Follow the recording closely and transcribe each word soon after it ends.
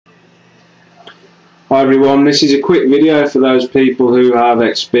Hi everyone, this is a quick video for those people who have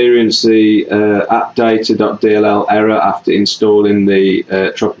experienced the AppData.dll error after installing the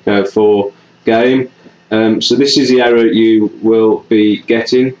Tropico 4 game. So this is the error you will be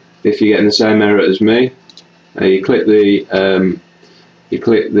getting if you're getting the same error as me. You click the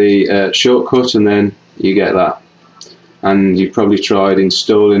shortcut and then you get that. And you've probably tried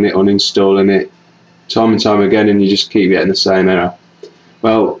installing it, uninstalling it, time and time again, and you just keep getting the same error.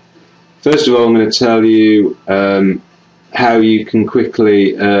 Well, first of all, I'm going to tell you how you can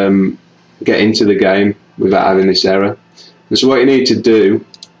quickly get into the game without having this error. And so what you need to do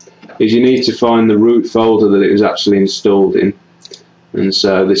is you need to find the root folder that it was actually installed in. And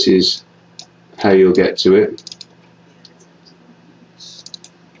so this is how you'll get to it.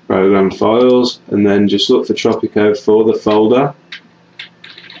 Program files, and then just look for Tropico for the folder.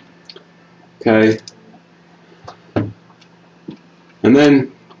 Okay. And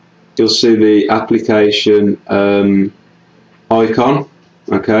then you'll see the application icon,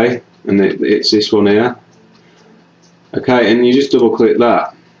 okay, and it's this one here, okay, and you just double click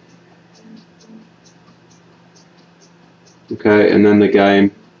that, okay, and then the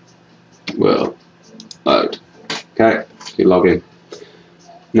game will load. Okay, you log in.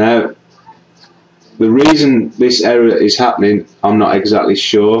 Now, the reason this error is happening, I'm not exactly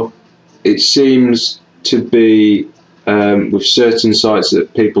sure. It seems to be with certain sites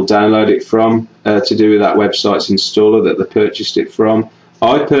that people download it from, to do with that website's installer that they purchased it from.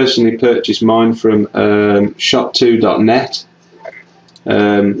 I personally purchased mine from shop2.net.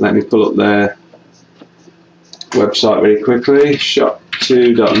 Let me pull up their website very quickly,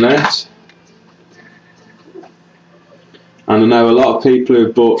 shop2.net. And I know a lot of people who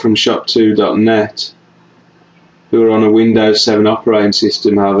have bought from shop2.net who are on a Windows 7 operating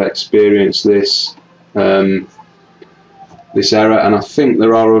system have experienced this this error, and I think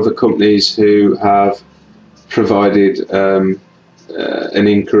there are other companies who have provided an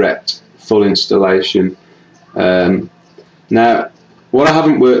incorrect full installation. Now, what I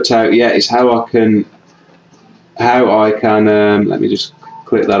haven't worked out yet is how I can let me just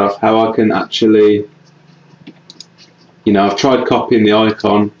click that off, how I can actually, you know, I've tried copying the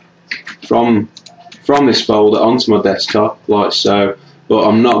icon from this folder onto my desktop like so, but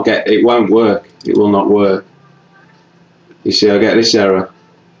it won't work, it will not work. You see, I get this error.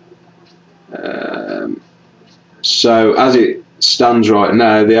 So as it stands right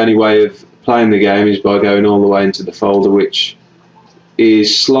now, the only way of playing the game is by going all the way into the folder, which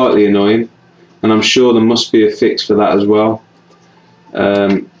is slightly annoying, and I'm sure there must be a fix for that as well.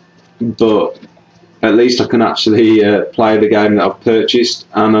 But at least I can actually play the game that I've purchased,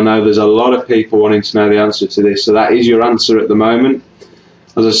 and I know there's a lot of people wanting to know the answer to this, so that is your answer at the moment.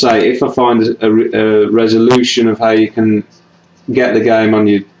 As I say, if I find a resolution of how you can get the game on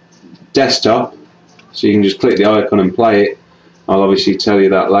your desktop, so you can just click the icon and play it, I'll obviously tell you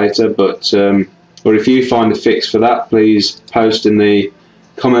that later. But or if you find a fix for that, please post in the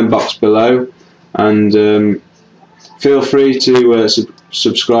comment box below, and feel free to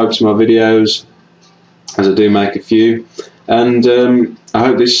subscribe to my videos, as I do make a few. And I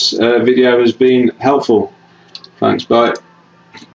hope this video has been helpful. Thanks, bye.